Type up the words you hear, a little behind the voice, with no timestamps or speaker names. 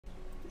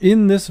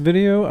In this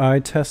video, I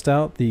test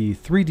out the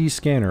 3D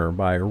scanner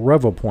by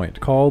Revopoint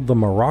called the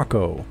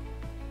MIRACO.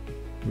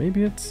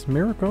 Maybe it's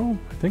Miraco?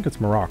 I think it's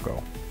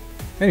MIRACO.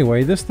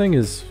 Anyway, this thing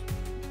is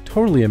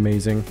totally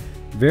amazing,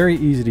 very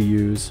easy to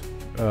use,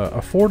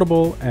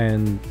 affordable,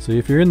 and so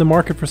if you're in the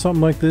market for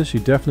something like this, you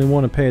definitely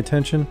want to pay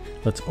attention.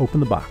 Let's open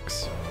the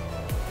box.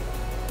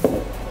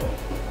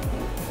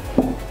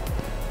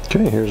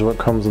 Okay, here's what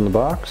comes in the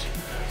box.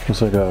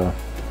 Looks like a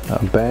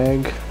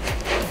bag.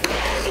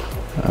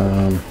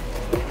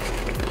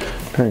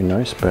 Very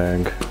nice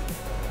bag.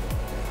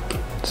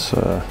 It's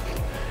a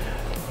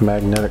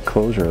magnetic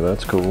closure,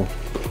 that's cool.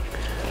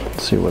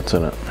 Let's see what's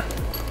in it.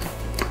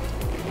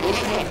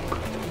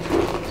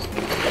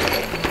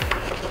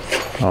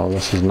 Oh,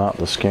 this is not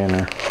the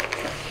scanner.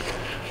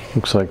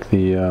 Looks like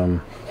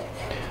the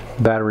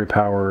battery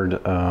powered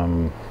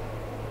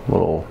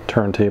little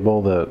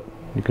turntable that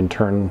you can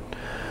turn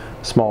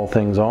small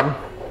things on.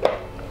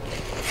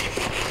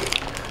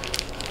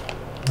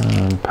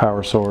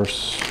 Power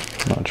source,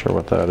 not sure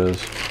what that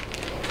is.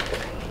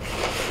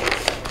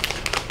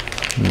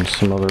 And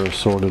some other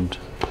assorted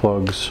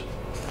plugs,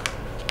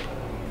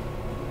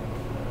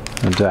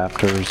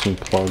 adapters and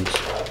plugs.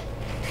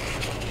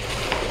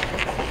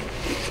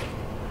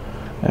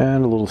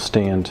 And a little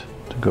stand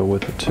to go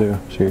with it too,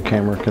 so your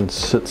camera can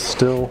sit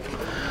still.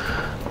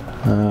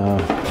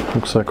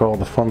 Looks like all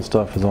the fun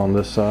stuff is on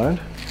this side.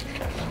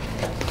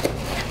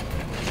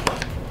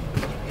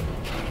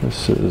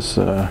 This is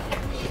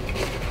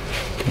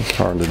it's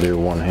hard to do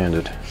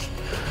one-handed.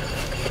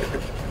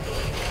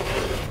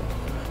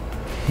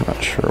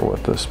 Not sure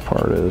what this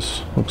part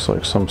is. Looks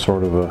like some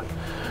sort of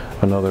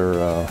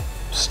another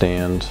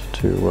stand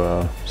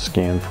to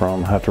scan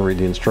from. I have to read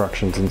the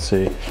instructions and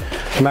see.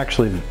 I'm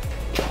actually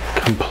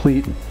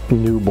complete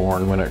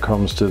newborn when it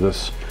comes to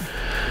this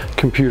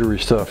computery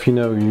stuff. You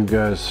know, you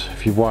guys,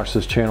 if you've watched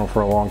this channel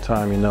for a long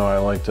time, you know I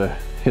like to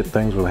hit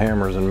things with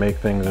hammers and make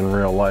things in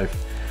real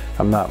life.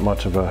 I'm not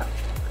much of a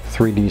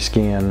 3D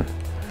scan,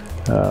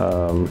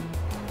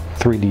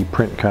 3D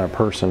print kind of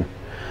person,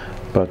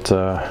 but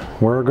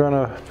we're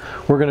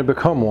gonna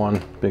become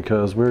one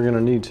because we're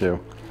gonna need to.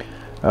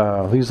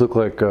 These look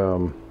like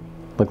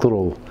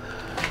little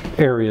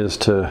areas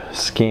to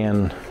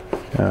scan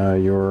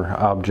your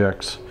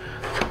objects.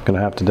 Gonna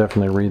have to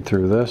definitely read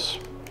through this.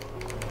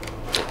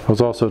 I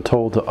was also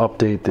told to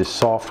update the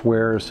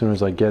software as soon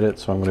as I get it,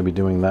 so I'm going to be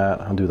doing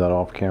that. I'll do that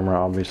off camera,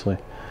 obviously.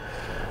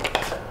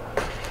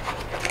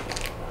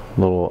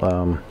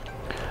 Little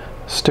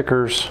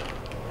stickers,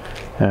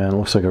 and it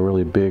looks like a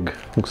really big,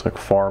 looks like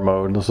far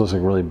mode. This looks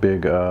like a really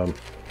big,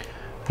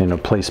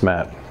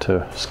 placemat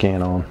to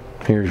scan on.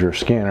 Here's your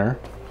scanner.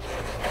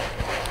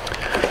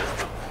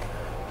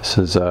 This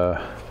is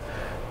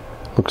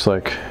looks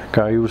like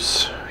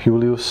Gaius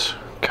Julius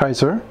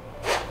Caesar.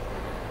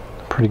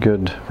 Pretty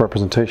good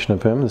representation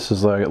of him. This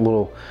is like a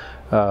little,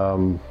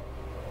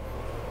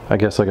 I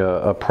guess like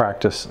a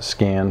practice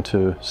scan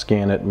to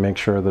scan it and make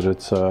sure that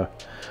it's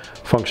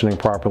functioning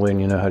properly and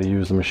you know how to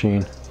use the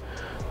machine.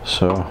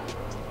 So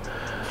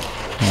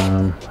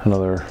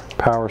another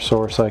power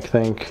source, I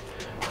think,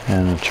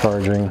 and a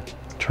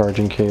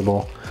charging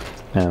cable.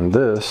 And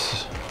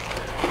this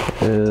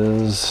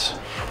is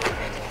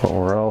what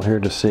we're all here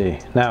to see.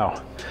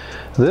 Now,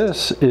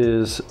 this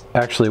is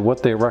actually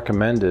what they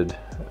recommended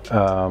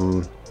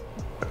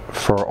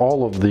for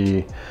all of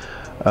the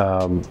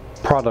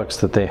products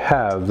that they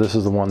have. This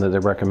is the one that they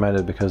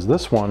recommended because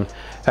this one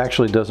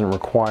actually doesn't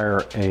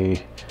require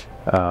a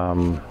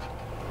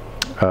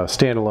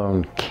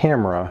standalone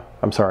camera,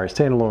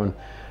 standalone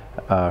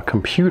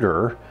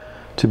computer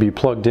to be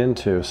plugged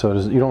into. So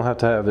you don't have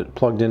to have it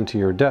plugged into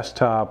your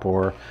desktop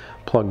or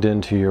plugged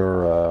into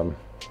your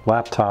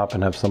laptop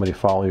and have somebody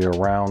follow you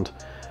around.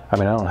 I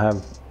mean, I don't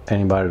have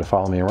anybody to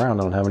follow me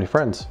around. I don't have any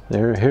friends.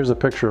 Here's a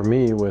picture of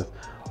me with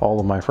all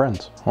of my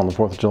friends on the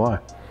 4th of July.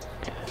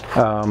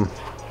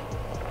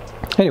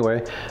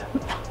 Anyway,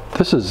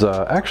 this is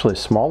actually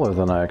smaller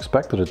than I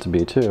expected it to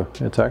be too.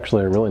 It's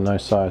actually a really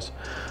nice size.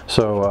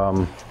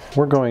 So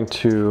we're going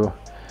to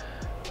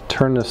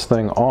turn this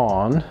thing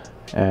on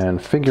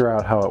and figure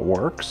out how it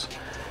works.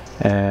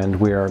 And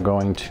we are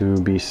going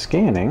to be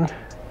scanning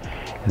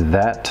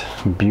that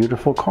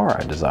beautiful car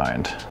I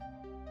designed.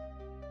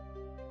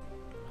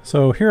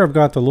 So here I've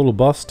got the little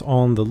bust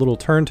on the little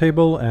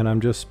turntable, and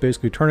I'm just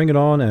basically turning it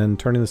on and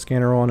turning the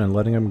scanner on and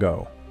letting them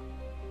go.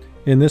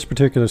 In this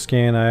particular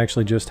scan, I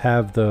actually just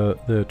have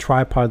the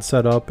tripod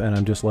set up and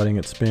I'm just letting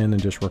it spin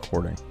and just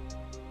recording.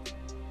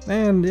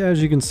 And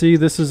as you can see,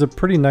 this is a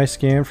pretty nice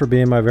scan for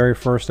being my very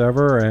first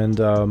ever, and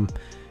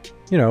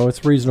you know,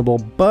 it's reasonable,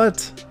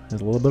 but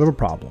there's a little bit of a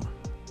problem.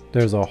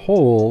 There's a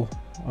hole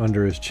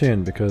under his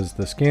chin because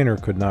the scanner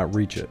could not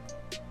reach it.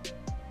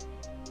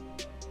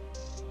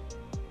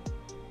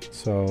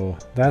 So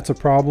that's a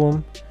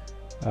problem.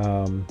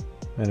 And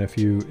if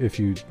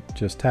you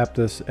just tap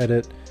this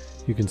edit,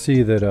 you can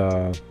see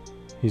that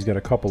he's got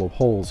a couple of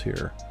holes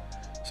here.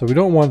 So we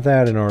don't want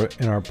that in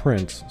our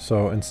prints.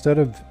 So instead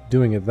of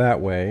doing it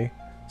that way,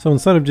 So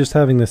instead of just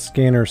having the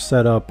scanner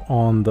set up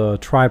on the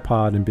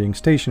tripod and being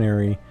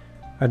stationary,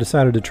 I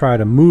decided to try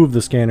to move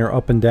the scanner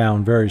up and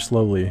down very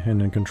slowly and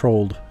in a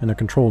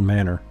controlled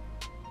manner.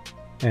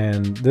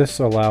 And this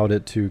allowed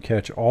it to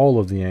catch all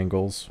of the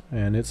angles,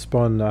 and it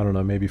spun, I don't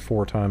know, maybe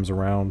 4 times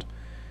around,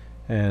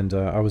 and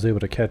I was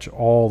able to catch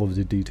all of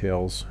the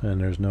details, and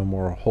there's no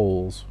more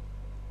holes.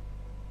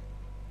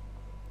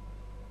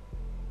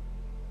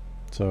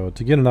 So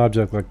to get an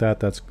object like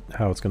that, that's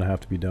how it's going to have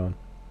to be done.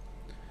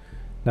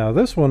 Now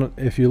this one,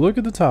 if you look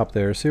at the top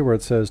there, see where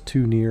it says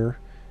too near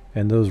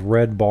and those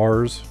red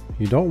bars?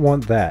 You don't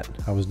want that.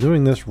 I was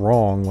doing this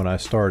wrong when I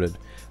started.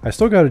 I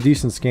still got a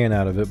decent scan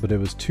out of it, but it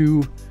was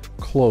too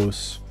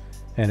close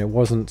and it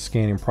wasn't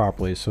scanning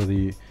properly, so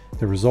the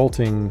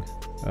resulting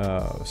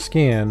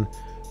scan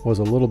was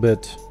a little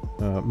bit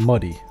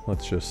muddy,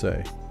 let's just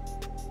say.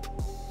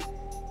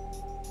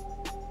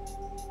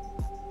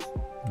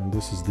 And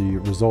this is the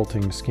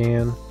resulting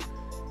scan.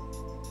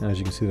 And as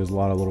you can see, there's a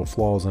lot of little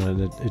flaws in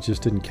it. It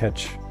just didn't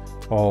catch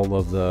all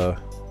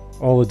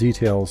the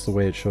details the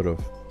way it should have.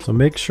 So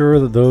make sure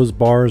that those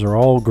bars are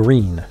all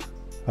green.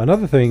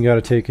 Another thing you got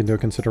to take into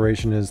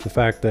consideration is the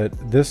fact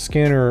that this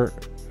scanner,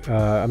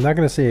 I'm not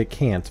going to say it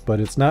can't, but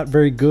it's not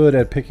very good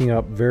at picking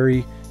up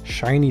very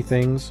shiny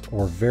things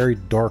or very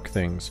dark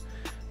things.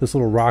 This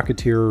little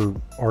Rocketeer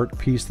art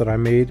piece that I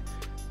made,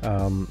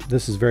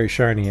 this is very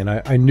shiny, and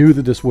I knew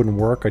that this wouldn't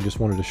work. I just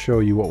wanted to show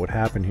you what would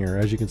happen here.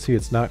 As you can see,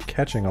 it's not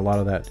catching a lot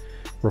of that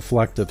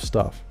reflective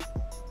stuff.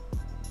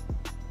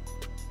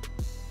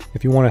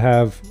 If you want to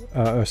have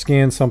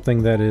scan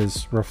something that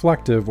is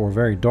reflective or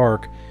very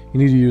dark, you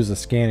need to use a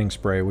scanning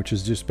spray, which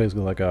is just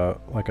basically like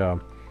a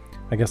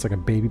I guess like a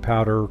baby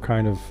powder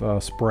kind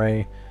of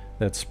spray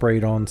that's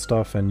sprayed on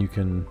stuff,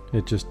 and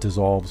it just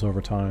dissolves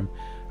over time.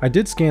 I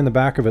did scan the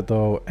back of it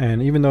though,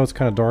 and even though it's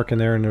kind of dark in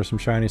there and there's some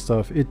shiny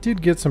stuff, it did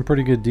get some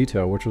pretty good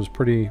detail, which was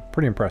pretty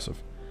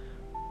impressive.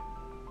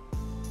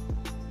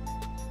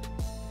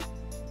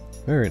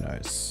 Very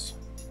nice.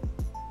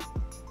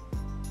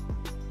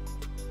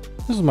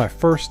 This is my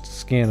first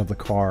scan of the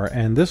car,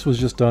 and this was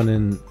just done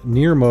in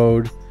near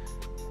mode.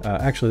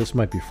 Actually, this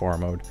might be far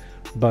mode,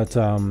 but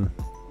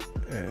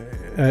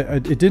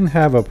it didn't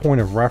have a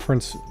point of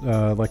reference.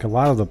 Like a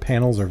lot of the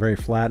panels are very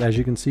flat, as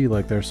you can see.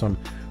 Like there's some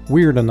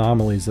weird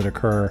anomalies that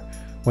occur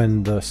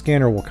when the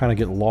scanner will kind of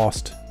get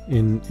lost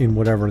in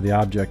whatever the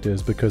object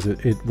is, because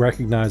it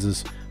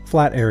recognizes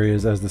flat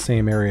areas as the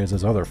same areas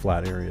as other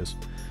flat areas.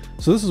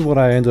 So this is what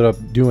I ended up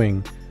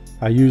doing.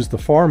 I used the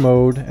far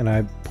mode, and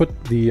I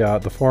put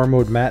the far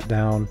mode matte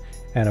down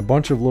and a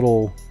bunch of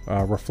little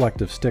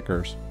reflective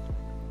stickers.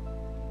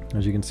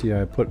 As you can see,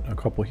 I put a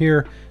couple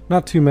here.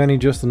 Not too many,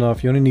 just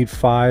enough. You only need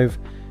 5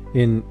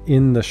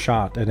 in the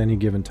shot at any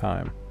given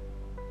time.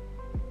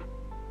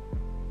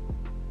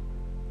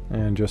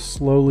 And just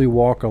slowly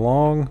walk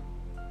along.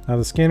 Now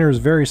the scanner is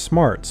very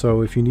smart,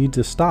 so if you need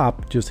to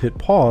stop, just hit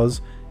pause,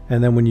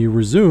 and then when you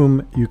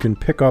resume, you can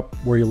pick up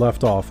where you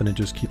left off, and it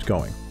just keeps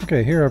going.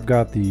 Okay, here I've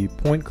got the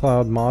point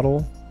cloud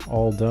model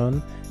all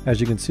done. As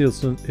you can see,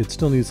 it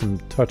still needs some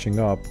touching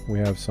up. We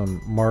have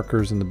some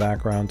markers in the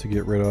background to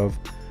get rid of.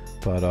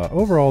 But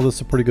overall, this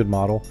is a pretty good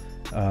model.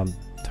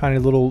 Tiny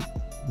little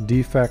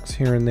defects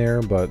here and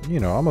there, but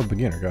you know, I'm a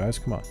beginner, guys.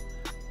 Come on.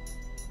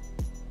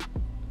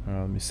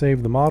 Let me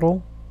save the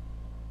model.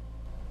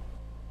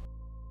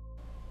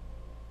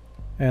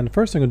 And the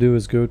first thing I'll do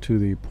is go to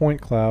the point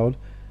cloud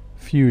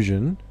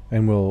fusion,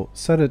 and we'll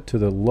set it to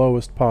the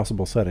lowest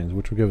possible settings,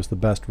 which will give us the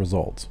best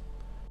results.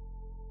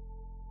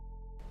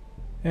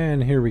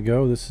 And here we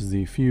go. This is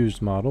the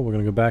fused model. We're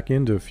going to go back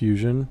into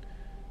fusion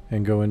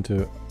and go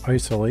into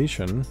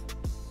isolation,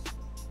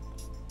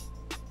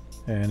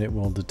 and it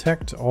will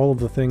detect all of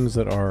the things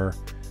that are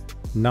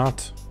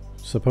not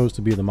supposed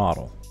to be the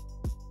model.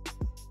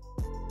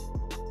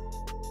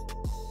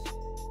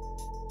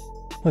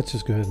 Let's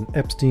just go ahead and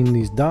Epstein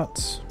these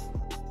dots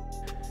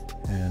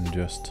and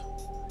just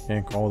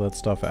yank all that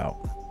stuff out.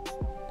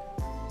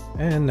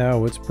 And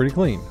now it's pretty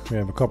clean. We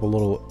have a couple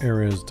little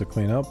areas to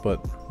clean up,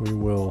 but we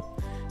will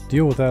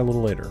deal with that a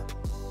little later.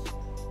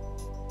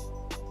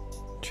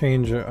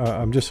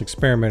 I'm just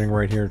experimenting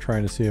right here,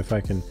 trying to see if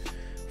I can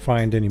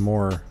find any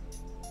more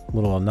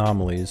little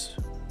anomalies,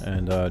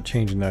 and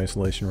changing the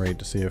isolation rate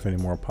to see if any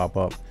more pop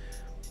up,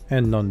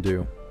 and none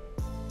do.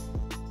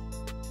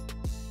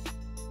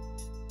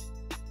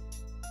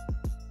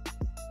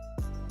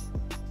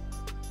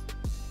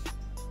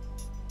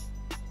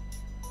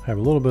 I have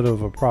a little bit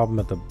of a problem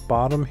at the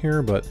bottom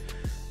here, but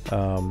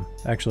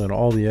actually on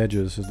all the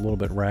edges is a little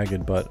bit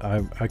ragged, but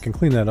I can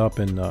clean that up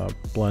in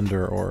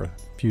Blender or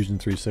Fusion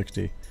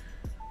 360.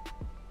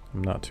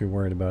 I'm not too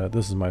worried about it.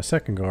 This is my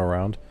second go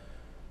around.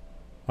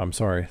 I'm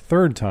sorry,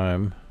 third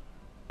time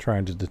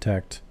trying to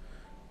detect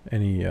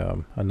any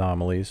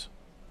anomalies.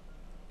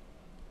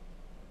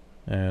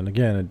 And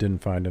again, it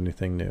didn't find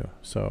anything new.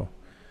 So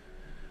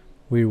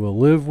we will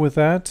live with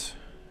that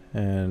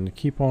and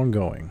keep on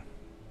going.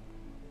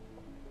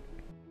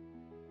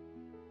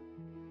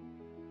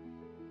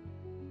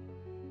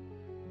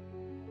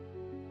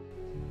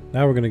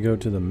 Now we're going to go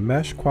to the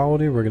mesh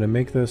quality. We're going to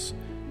make this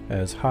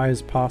as high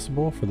as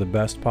possible for the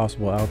best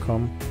possible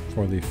outcome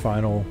for the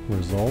final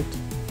result.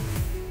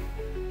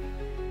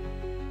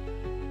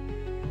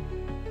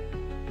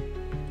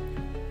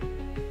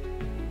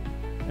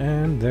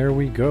 And there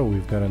we go.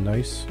 We've got a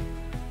nice,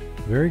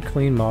 very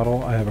clean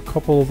model. I have a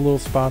couple of little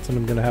spots that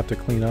I'm going to have to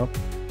clean up.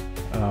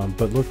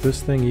 But look,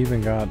 this thing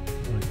even got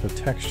like the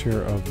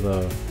texture of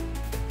the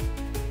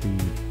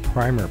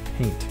primer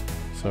paint.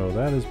 So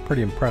that is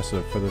pretty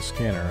impressive for the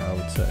scanner, I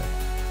would say.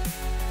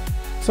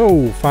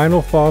 So,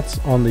 final thoughts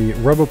on the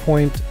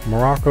Revopoint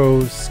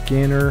MIRACO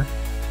scanner.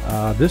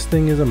 This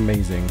thing is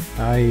amazing.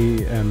 I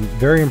am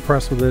very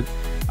impressed with it.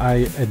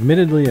 I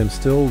admittedly am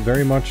still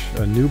very much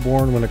a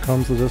newborn when it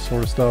comes to this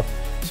sort of stuff,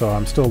 so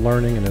I'm still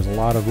learning, and there's a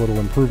lot of little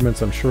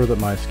improvements I'm sure that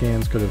my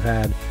scans could have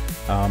had.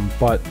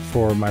 But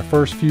for my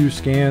first few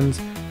scans,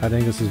 I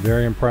think this is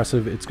very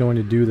impressive. It's going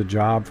to do the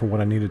job for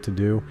what I need it to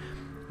do.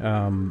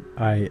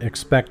 I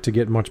expect to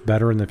get much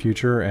better in the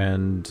future,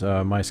 and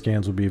my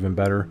scans will be even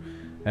better.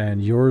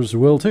 And yours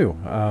will too.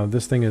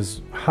 This thing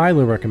is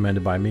highly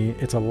recommended by me.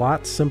 It's a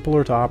lot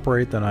simpler to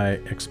operate than I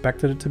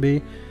expected it to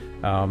be.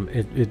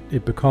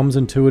 It becomes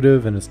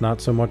intuitive, and it's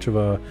not so much of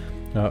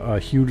a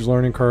huge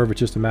learning curve. It's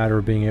just a matter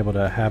of being able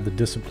to have the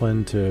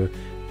discipline to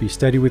be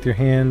steady with your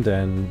hand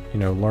and, you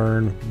know,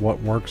 learn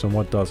what works and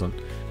what doesn't.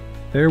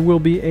 There will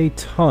be a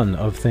ton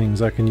of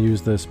things I can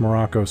use this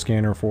MIRACO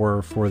scanner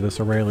for this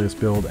Aurelius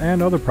build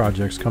and other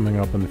projects coming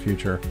up in the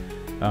future.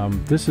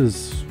 This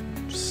is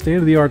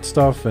state-of-the-art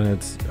stuff, and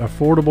it's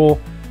affordable.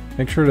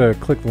 Make sure to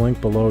click the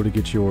link below to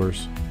get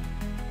yours.